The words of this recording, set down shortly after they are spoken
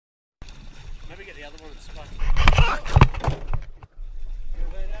Maybe get the other one and sponge.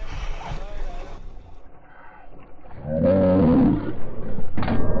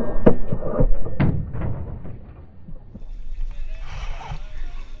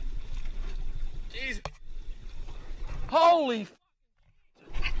 Jeez. Holy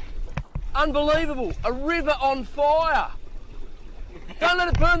unbelievable, a river on fire. Don't let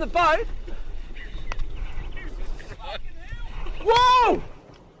it burn the boat. Whoa!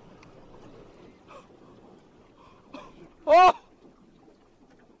 Oh!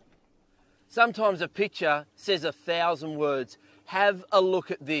 Sometimes a picture says 1,000 words. Have a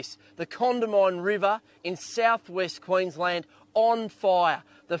look at this. The Condamine River in southwest Queensland on fire.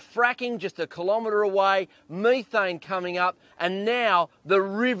 The fracking just a kilometre away, methane coming up, and now the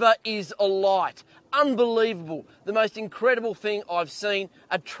river is alight. Unbelievable. The most incredible thing I've seen,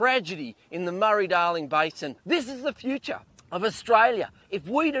 a tragedy in the Murray-Darling Basin. This is the future of Australia. If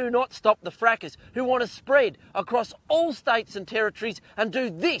we do not stop the frackers who want to spread across all states and territories and do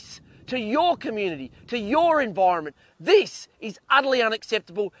this to your community, to your environment, this is utterly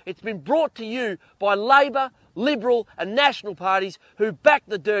unacceptable. It's been brought to you by Labor, Liberal and National parties who back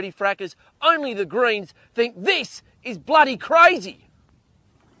the dirty frackers. Only the Greens think this is bloody crazy.